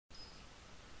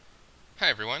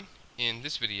everyone. In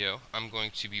this video, I'm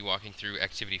going to be walking through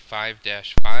Activity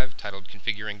 5-5 titled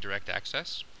Configuring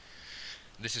DirectAccess.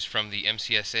 This is from the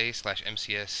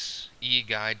MCSA/MCSE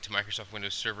Guide to Microsoft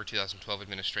Windows Server 2012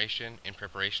 Administration in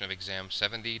preparation of Exam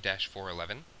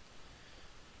 70-411.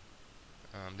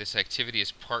 This activity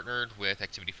is partnered with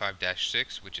Activity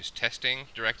 5-6, which is testing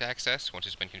DirectAccess once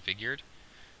it's been configured.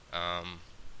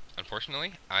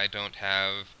 Unfortunately, I don't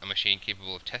have a machine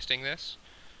capable of testing this,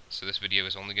 so this video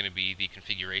is only going to be the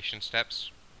configuration steps.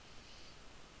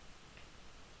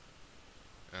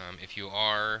 If you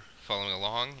are following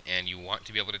along and you want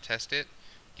to be able to test it,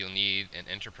 you'll need an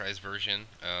enterprise version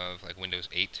of like Windows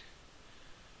 8.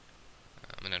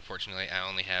 And unfortunately, I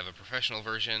only have a professional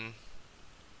version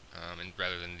and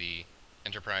rather than the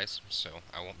enterprise, so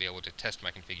I won't be able to test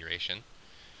my configuration.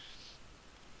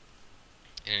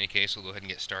 In any case, we'll go ahead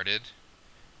and get started.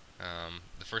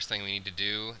 The first thing we need to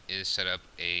do is set up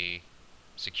a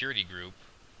security group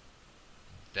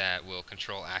that will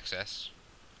control access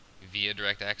via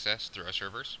DirectAccess through our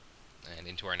servers and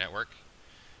into our network.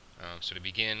 So to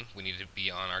begin, we need to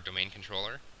be on our domain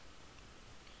controller.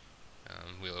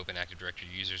 We'll open Active Directory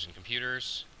users and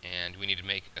computers, and we need to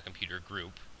make a computer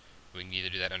group. We can either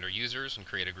do that under users and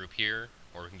create a group here,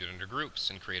 or we can do it under groups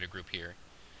and create a group here.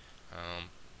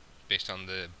 Based on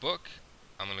the book,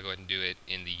 I'm going to go ahead and do it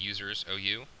in the users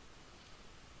OU.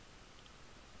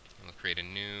 We'll create a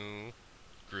new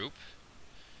group,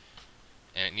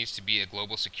 and it needs to be a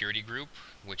global security group,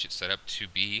 which it's set up to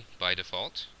be by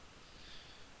default.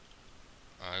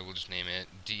 I will just name it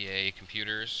DA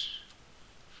Computers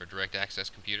for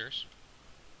DirectAccess Computers.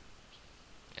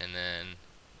 And then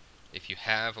if you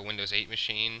have a Windows 8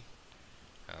 machine,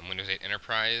 Windows 8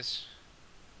 Enterprise,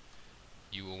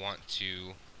 you will want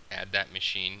to add that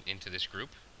machine into this group.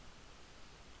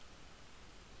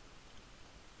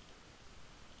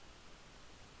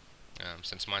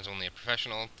 Since mine's only a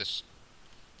professional, the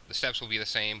steps will be the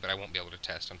same, but I won't be able to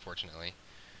test, unfortunately.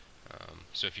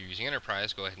 So if you're using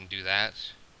Enterprise, go ahead and do that.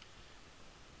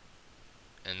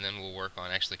 And then we'll work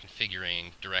on actually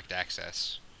configuring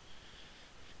DirectAccess.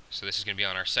 So this is going to be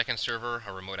on our second server,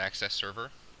 our remote access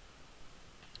server.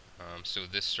 So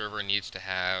this server needs to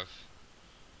have,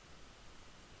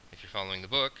 if you're following the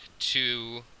book,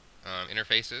 two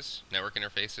interfaces, network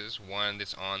interfaces. One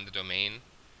that's on the domain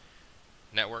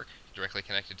network, directly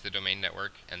connected to the domain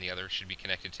network, and the other should be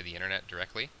connected to the internet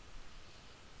directly.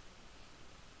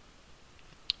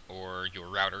 Or your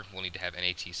router will need to have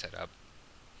NAT set up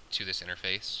to this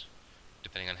interface,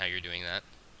 depending on how you're doing that.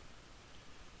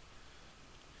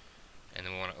 And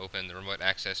then we want to open the Remote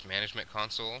Access Management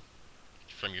Console.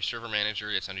 From your server manager,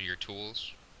 it's under your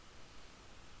tools.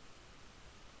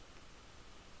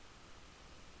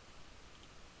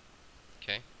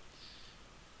 Okay.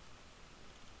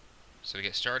 So to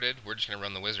get started, we're just going to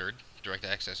run the wizard.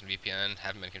 DirectAccess and VPN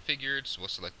haven't been configured, so we'll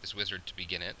select this wizard to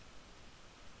begin it,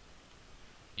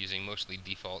 using mostly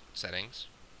default settings.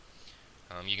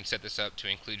 You can set this up to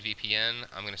include VPN.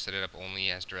 I'm going to set it up only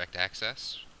as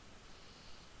DirectAccess.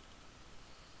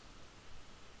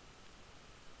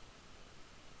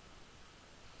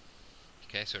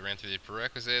 Okay, so it ran through the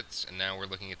prerequisites, and now we're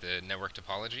looking at the network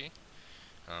topology.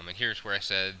 And here's where I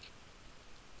said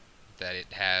that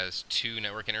it has two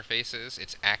network interfaces.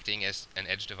 It's acting as an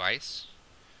edge device.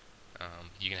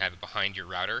 You can have it behind your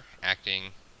router.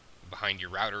 Acting behind your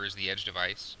router is the edge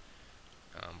device,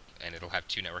 and it'll have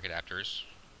two network adapters.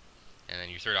 And then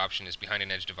your third option is behind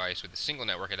an edge device with a single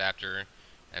network adapter,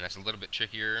 and that's a little bit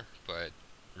trickier, but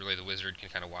really the wizard can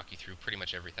kind of walk you through pretty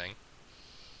much everything.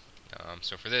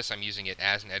 So for this, I'm using it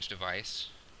as an edge device,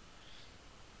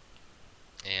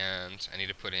 and I need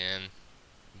to put in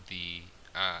the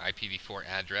IPv4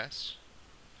 address.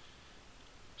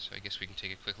 So I guess we can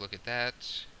take a quick look at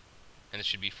that, and this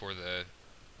should be for the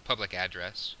public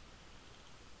address.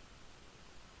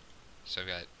 So I've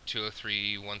got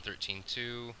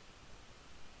 203.113.2.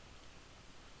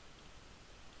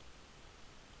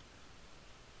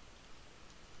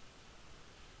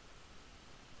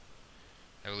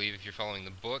 I believe if you're following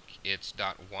the book, it's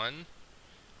 .1.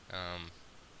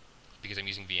 Because I'm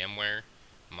using VMware,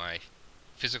 my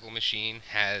physical machine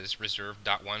has reserved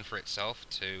 .1 for itself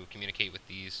to communicate with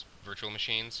these virtual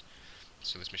machines.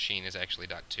 So this machine is actually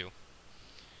 .2.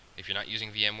 If you're not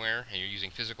using VMware and you're using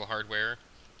physical hardware,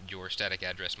 your static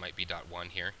address might be .1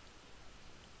 here.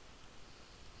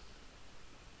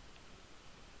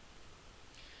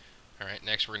 Alright,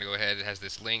 next we're going to go ahead. It has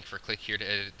this link for click here to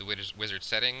edit the wizard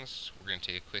settings. We're going to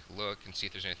take a quick look and see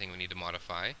if there's anything we need to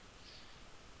modify.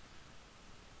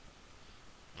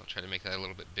 I'll try to make that a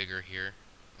little bit bigger here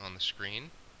on the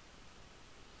screen.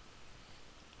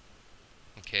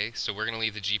 Okay, so we're going to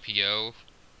leave the GPO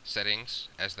settings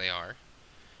as they are.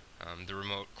 The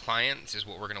remote clients is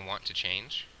what we're going to want to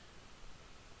change.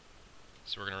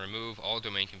 So we're going to remove all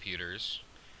domain computers,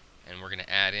 and we're going to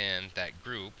add in that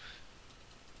group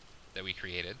that we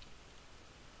created.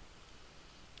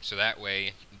 So that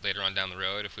way, later on down the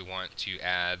road, if we want to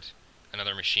add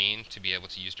another machine to be able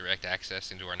to use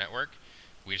DirectAccess into our network,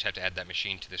 we just have to add that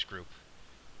machine to this group.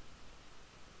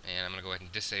 And I'm going to go ahead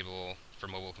and disable for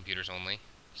mobile computers only,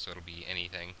 so it'll be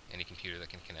anything, any computer that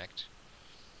can connect.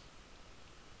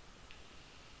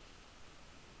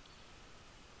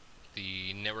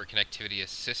 The Network Connectivity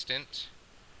Assistant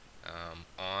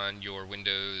on your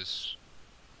Windows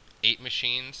 8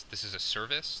 machines, this is a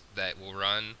service that will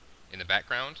run in the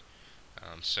background.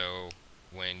 So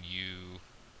when you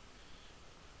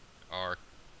are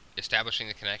establishing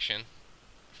the connection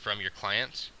from your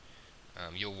client,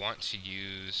 you'll want to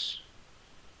use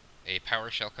a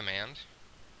PowerShell command.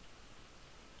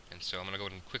 And so I'm going to go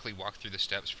ahead and quickly walk through the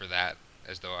steps for that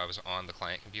as though I was on the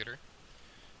client computer.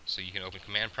 So you can open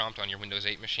Command Prompt on your Windows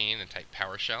 8 machine and type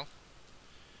PowerShell.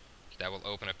 That will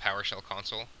open a PowerShell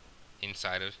console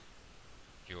inside of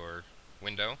your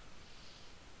window.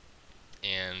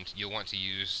 And you'll want to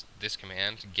use this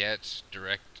command, get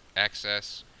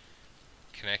DirectAccess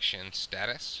connection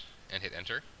status, and hit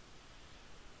enter.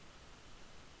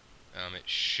 It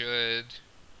should,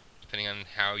 depending on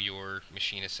how your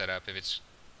machine is set up, if it's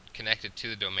connected to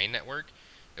the domain network,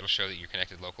 it'll show that you're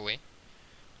connected locally.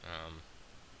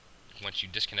 Once you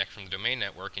disconnect from the domain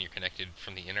network and you're connected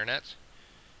from the internet,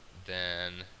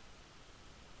 then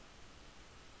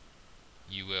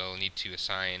you will need to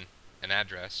assign an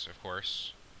address, of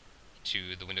course,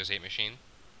 to the Windows 8 machine,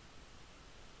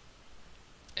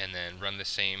 and then run the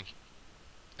same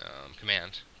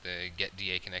command, the get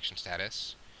DA connection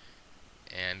status,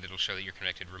 and it'll show that you're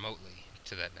connected remotely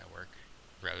to that network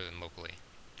rather than locally.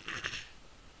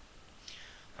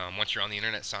 Once you're on the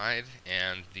internet side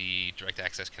and the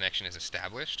DirectAccess connection is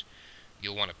established,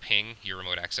 you'll want to ping your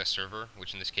remote access server,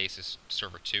 which in this case is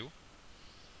server 2.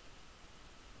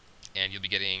 And you'll be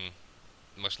getting,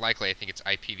 most likely, I think it's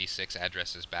IPv6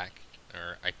 addresses back,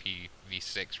 or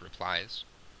IPv6 replies.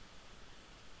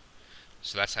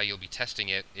 So that's how you'll be testing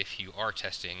it if you are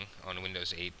testing on a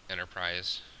Windows 8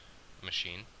 Enterprise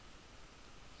machine.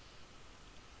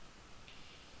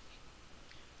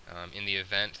 In the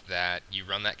event that you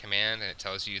run that command and it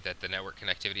tells you that the Network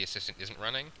Connectivity Assistant isn't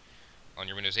running, on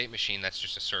your Windows 8 machine, that's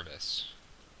just a service.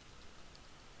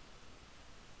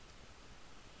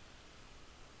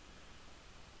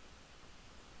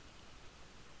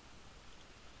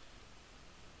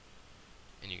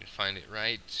 And you can find it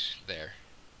right there.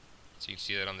 So you can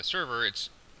see that on the server, it's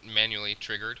manually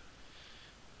triggered.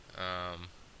 So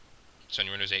on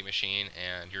your Windows 8 machine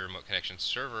and your remote connection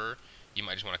server, you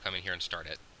might just want to come in here and start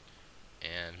it,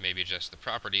 and maybe adjust the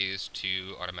properties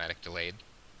to automatic delayed.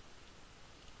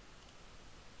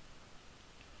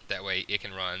 That way it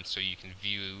can run so you can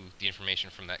view the information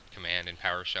from that command in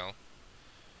PowerShell.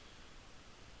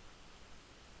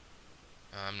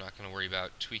 I'm not going to worry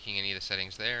about tweaking any of the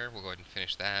settings there. We'll go ahead and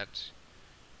finish that.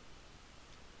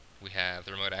 We have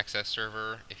the remote access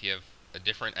server. If you have a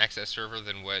different access server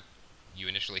than what you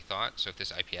initially thought, so if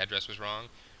this IP address was wrong,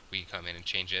 we can come in and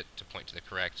change it to point to the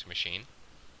correct machine.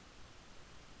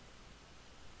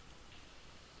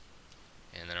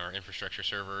 And then our infrastructure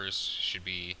servers should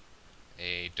be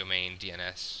a domain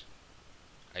DNS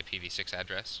IPv6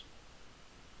 address.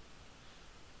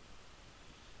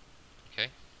 Okay,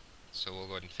 so we'll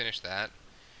go ahead and finish that.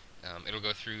 It'll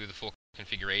go through the full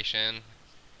configuration.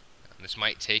 This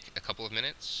might take a couple of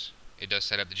minutes. It does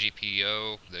set up the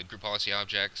GPO, the group policy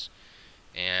objects,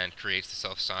 and creates the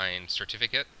self-signed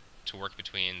certificate to work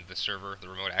between the server, the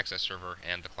remote access server,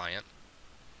 and the client.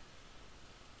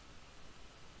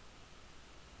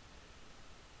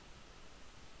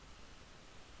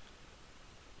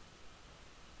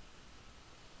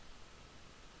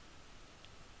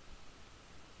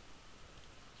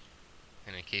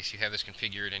 And in case you have this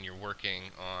configured and you're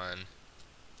working on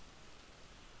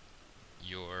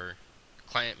your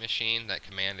client machine, that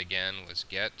command again was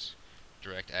get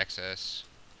DirectAccess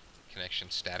connection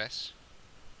status.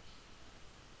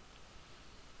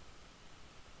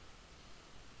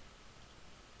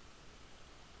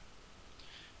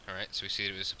 Alright, so we see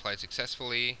that it was applied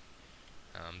successfully.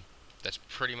 That's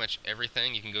pretty much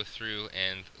everything. You can go through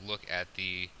and look at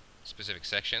the specific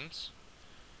sections.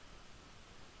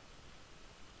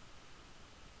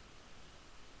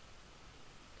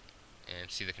 And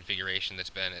see the configuration that's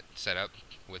been set up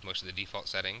with most of the default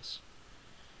settings.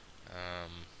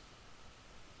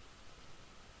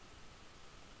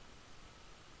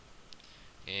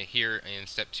 here in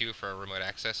step 2 for our remote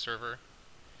access server,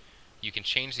 you can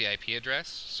change the IP address.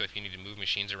 So if you need to move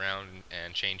machines around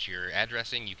and change your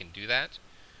addressing, you can do that.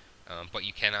 But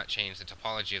you cannot change the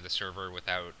topology of the server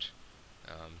without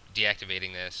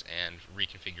deactivating this and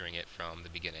reconfiguring it from the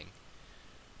beginning.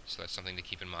 So that's something to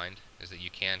keep in mind, is that you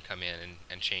can come in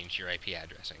and change your IP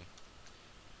addressing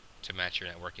to match your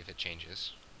network if it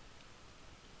changes.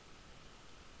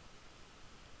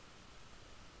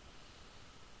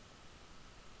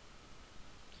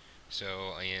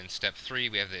 So in step 3,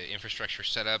 we have the infrastructure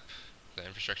setup, the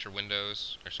infrastructure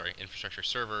windows, infrastructure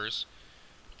servers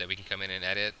that we can come in and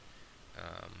edit.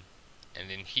 And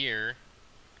in here,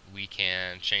 we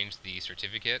can change the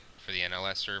certificate for the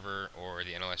NLS server or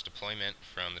the NLS deployment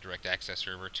from the DirectAccess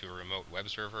server to a remote web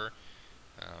server.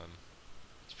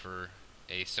 For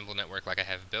a simple network like I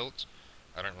have built,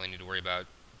 I don't really need to worry about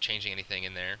changing anything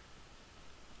in there.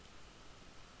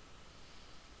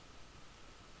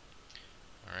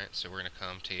 Alright, so we're going to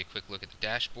come take a quick look at the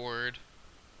dashboard.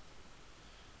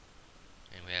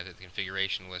 And we have that the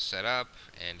configuration was set up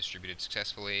and distributed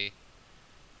successfully.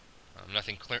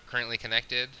 Nothing currently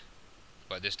connected,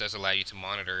 but this does allow you to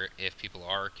monitor if people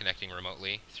are connecting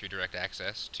remotely through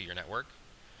DirectAccess to your network.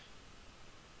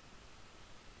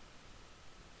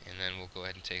 And then we'll go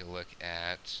ahead and take a look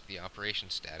at the operation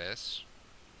status.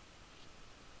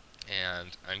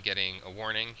 And I'm getting a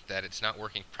warning that it's not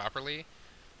working properly.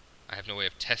 I have no way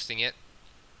of testing it,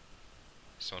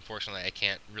 so unfortunately I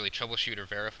can't really troubleshoot or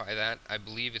verify that. I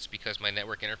believe it's because my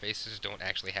network interfaces don't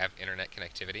actually have internet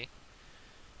connectivity.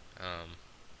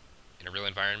 In a real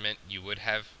environment, you would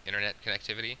have internet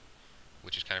connectivity,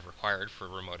 which is kind of required for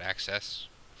remote access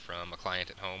from a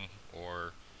client at home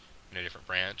or in a different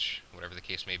branch, whatever the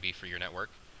case may be for your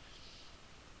network.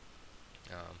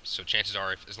 So chances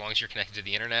are, as long as you're connected to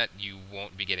the internet, you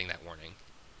won't be getting that warning.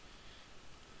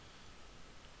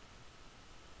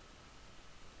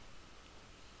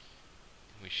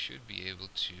 We should be able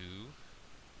to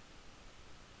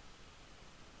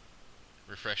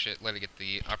refresh it, let it get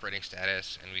the operating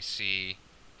status, and we see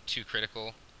 2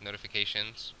 critical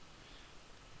notifications.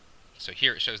 So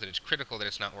here it shows that it's critical that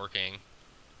it's not working,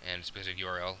 and it's because of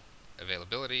URL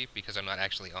availability, because I'm not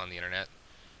actually on the internet.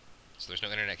 So there's no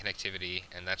internet connectivity,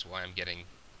 and that's why I'm getting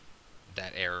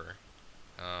that error.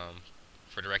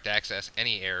 For DirectAccess,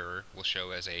 any error will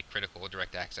show as a critical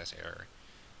DirectAccess error.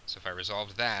 So if I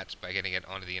resolved that by getting it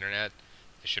onto the internet,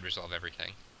 it should resolve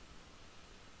everything.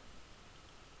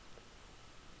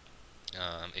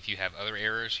 If you have other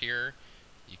errors here,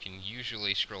 you can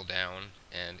usually scroll down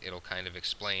and it'll kind of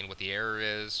explain what the error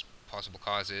is, possible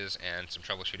causes, and some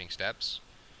troubleshooting steps.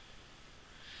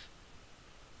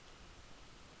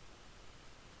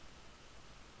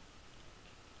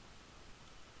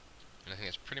 And I think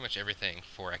that's pretty much everything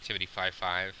for Activity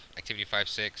 5.5. Activity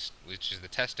 5.6, which is the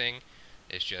testing,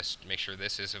 is just make sure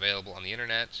this is available on the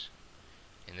internet.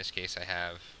 In this case, I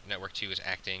have Network 2 is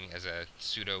acting as a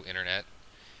pseudo internet,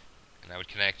 and I would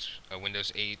connect a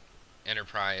Windows 8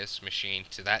 Enterprise machine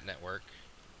to that network,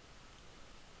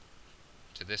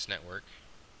 to this network,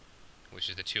 which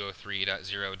is the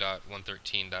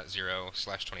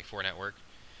 203.0.113.0/24 network,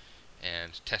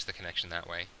 and test the connection that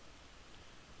way.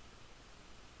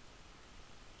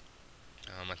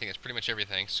 I think that's pretty much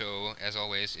everything. So, as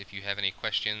always, if you have any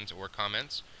questions or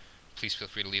comments, please feel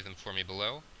free to leave them for me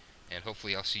below, and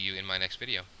hopefully I'll see you in my next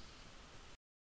video.